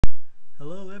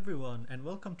everyone, and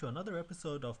welcome to another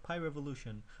episode of Pi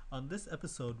Revolution. On this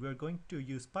episode, we're going to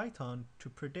use Python to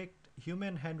predict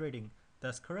human handwriting.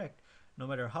 That's correct. No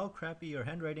matter how crappy your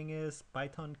handwriting is,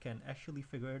 Python can actually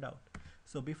figure it out.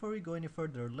 So before we go any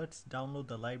further, let's download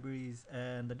the libraries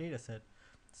and the dataset.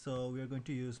 So we are going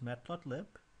to use matplotlib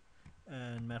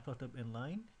and matplotlib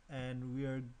inline, and we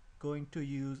are going to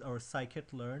use our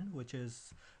scikitlearn, which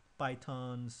is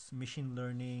Python's machine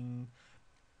learning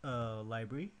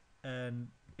library, and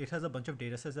it has a bunch of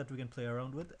data sets that we can play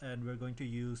around with, and we're going to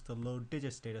use the load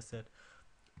digits dataset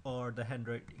or the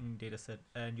handwriting dataset,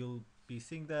 and you'll be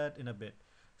seeing that in a bit.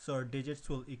 So our digits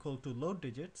will equal to load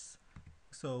digits.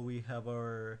 So we have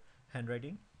our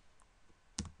handwriting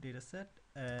dataset,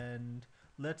 and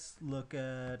let's look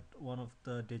at one of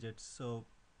the digits. So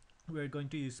we're going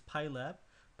to use pylab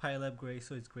gray,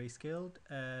 so it's grayscaled,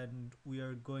 and we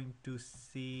are going to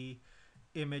see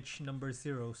image number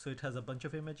 0. So it has a bunch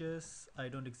of images. I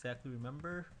don't exactly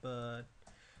remember, but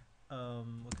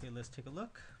okay, let's take a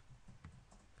look.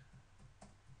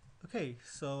 Okay,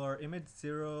 so our image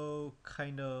 0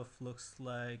 kind of looks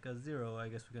like a 0. I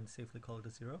guess we can safely call it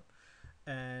a 0.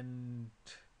 And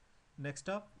next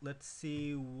up, let's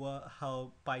see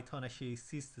how Python actually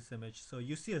sees this image. So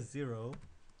you see a 0,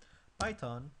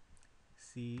 Python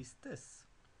sees this,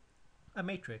 a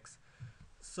matrix.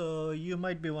 So you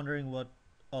might be wondering what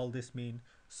all this mean.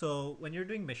 So when you're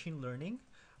doing machine learning,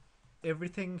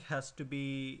 everything has to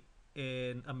be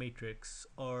in a matrix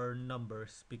or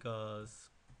numbers, because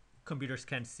computers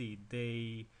can't see.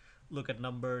 They look at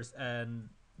numbers, and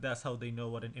that's how they know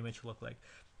what an image look like.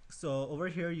 So over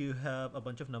here you have a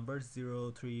bunch of numbers,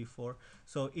 0, 3, 4.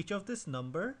 So each of this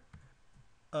number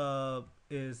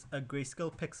is a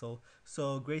grayscale pixel.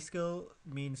 So grayscale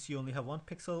means you only have one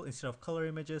pixel instead of color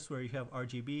images where you have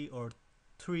RGB, or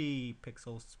 3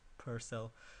 pixels per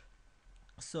cell.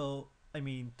 So I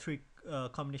mean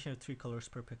combination of 3 colors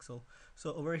per pixel.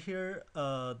 So over here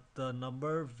the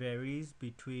number varies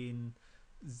between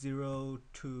 0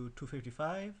 to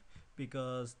 255,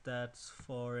 because that's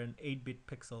for an 8-bit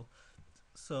pixel.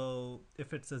 So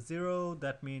if it's a 0,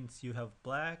 that means you have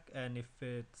black, and if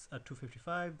it's a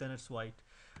 255, then it's white.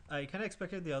 I kind of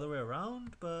expected the other way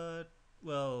around, but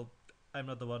well, I'm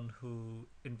not the one who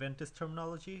invented this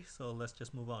terminology, so let's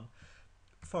just move on.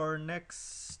 For our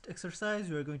next exercise,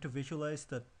 we are going to visualize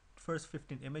the first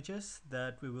 15 images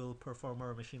that we will perform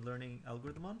our machine learning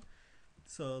algorithm on.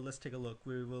 So let's take a look.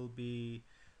 We will be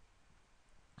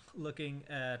looking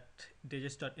at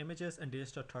digits.images and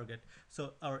digits.target.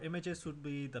 So our images would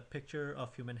be the picture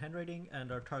of human handwriting,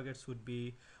 and our targets would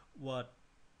be what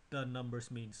the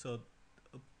numbers mean. So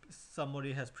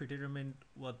somebody has predetermined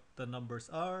what the numbers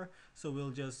are, so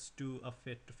we'll just do a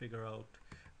fit to figure out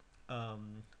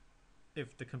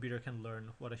if the computer can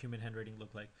learn what a human handwriting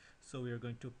look like. So we are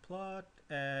going to plot,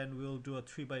 and we'll do a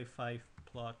 3x5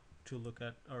 plot to look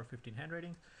at our 15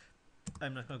 handwritings.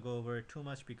 I'm not going to go over it too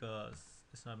much because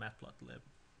it's not a matplotlib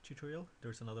tutorial.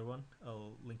 There's another one,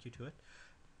 I'll link you to it.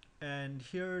 And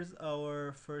here's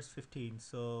our first 15.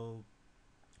 So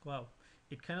wow,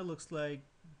 it kind of looks like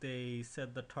they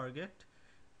set the target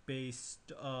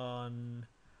based on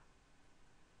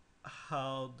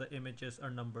how the images are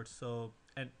numbered. So,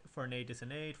 and for an 8 is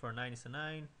an 8, for a 9 is a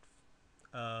 9.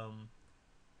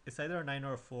 It's either a 9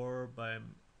 or a 4, but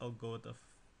I'll go with the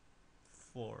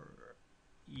 4.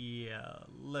 Yeah,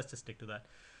 let's just stick to that.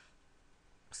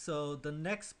 So the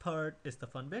next part is the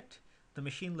fun bit, the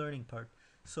machine learning part.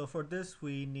 So for this,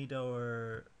 we need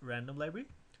our random library,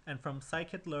 and from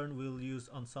scikitlearn we'll use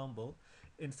ensemble.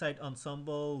 Inside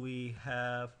ensemble we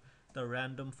have the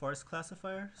random forest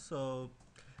classifier. So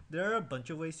there are a bunch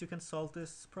of ways you can solve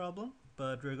this problem,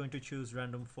 but we're going to choose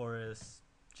random forest.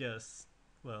 Just,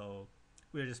 well,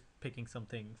 we're just picking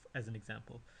something as an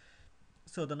example.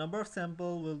 So the number of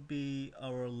sample will be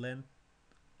our length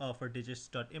of our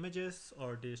digits.images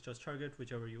or digits.target,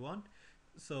 whichever you want.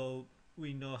 So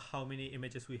we know how many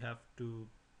images we have to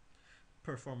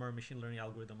perform our machine learning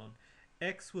algorithm on.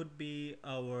 X would be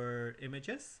our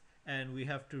images, and we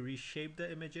have to reshape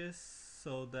the images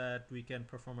so that we can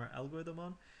perform our algorithm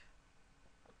on.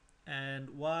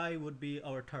 And Y would be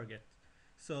our target.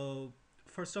 So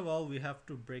first of all, we have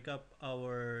to break up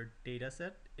our data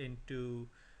set into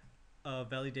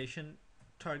validation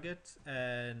targets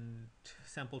and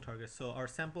sample targets. So our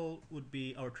sample would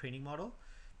be our training model.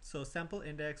 So sample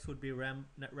index would be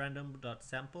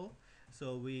random.sample.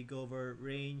 So we go over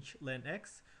range len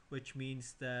x, which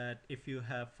means that if you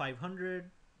have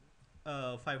 500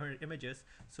 images,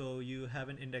 so you have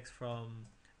an index from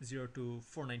 0 to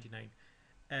 499.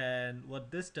 And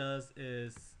what this does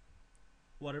is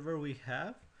whatever we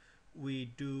have, we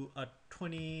do a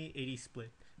 20-80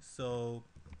 split. So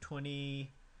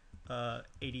 20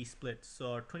 80 split.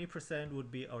 So our 20%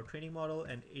 would be our training model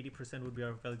and 80% would be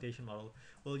our validation model.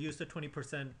 We'll use the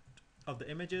 20% of the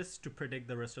images to predict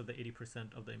the rest of the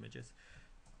 80% of the images.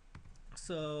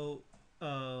 So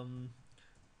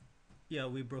yeah,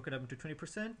 we broke it up into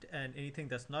 20%, and anything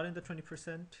that's not in the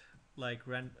 20%, like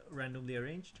randomly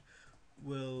arranged,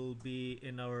 will be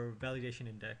in our validation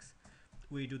index.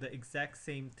 We do the exact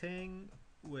same thing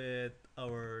with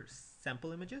our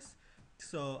sample images.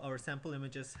 So our sample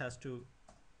images has to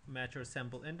match our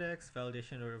sample index,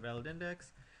 validation or valid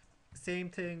index. Same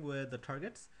thing with the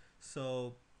targets.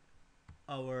 So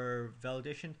our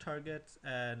validation targets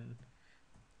and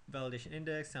validation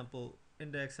index, sample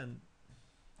index, and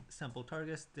sample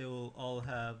targets, they will all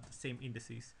have the same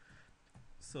indices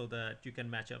so that you can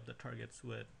match up the targets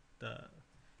with the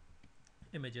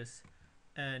images.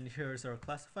 And here's our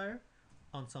classifier,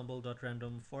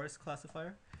 ensemble.randomForest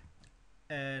classifier.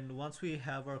 And once we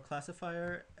have our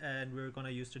classifier and we're going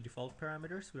to use the default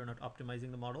parameters, we're not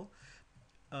optimizing the model,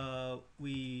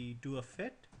 we do a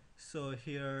fit. So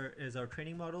here is our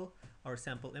training model, our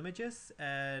sample images,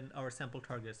 and our sample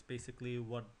targets, basically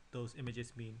what those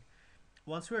images mean.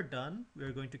 Once we're done,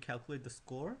 we're going to calculate the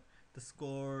score. The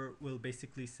score will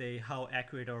basically say how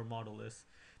accurate our model is,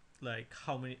 like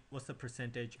what's the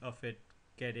percentage of it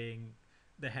getting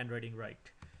the handwriting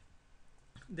right.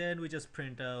 Then we just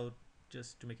print out,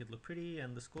 just to make it look pretty,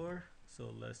 and the score.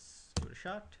 So let's give it a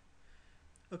shot.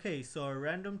 Okay, so our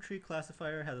random tree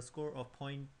classifier has a score of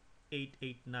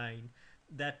 0.889.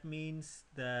 That means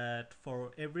that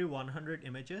for every 100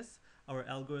 images, our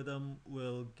algorithm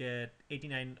will get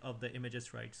 89 of the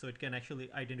images right. So it can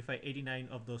actually identify 89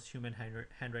 of those human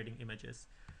handwriting images.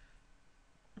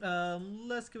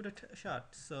 Let's give it a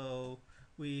shot. So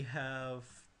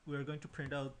we're going to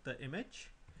print out the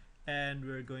image, and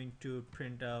we're going to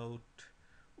print out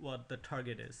what the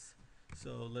target is.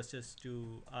 So let's just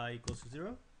do I equals to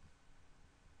 0.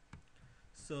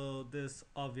 So this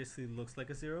obviously looks like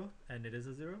a 0, and it is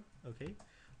a 0. Okay,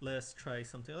 let's try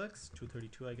something else.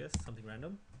 232, I guess, something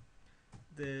random.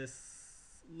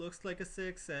 This looks like a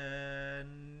 6,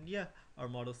 and yeah, our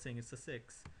model's saying it's a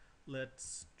 6.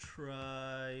 Let's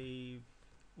try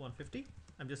 150.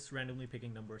 I'm just randomly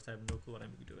picking numbers. I have no clue what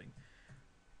I'm doing.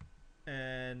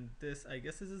 And this, I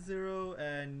guess, is a 0,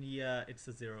 and yeah, it's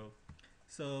a 0.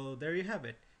 So there you have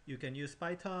it. You can use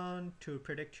Python to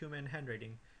predict human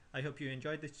handwriting. I hope you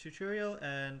enjoyed this tutorial,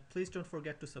 and please don't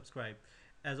forget to subscribe.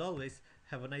 As always,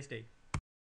 have a nice day.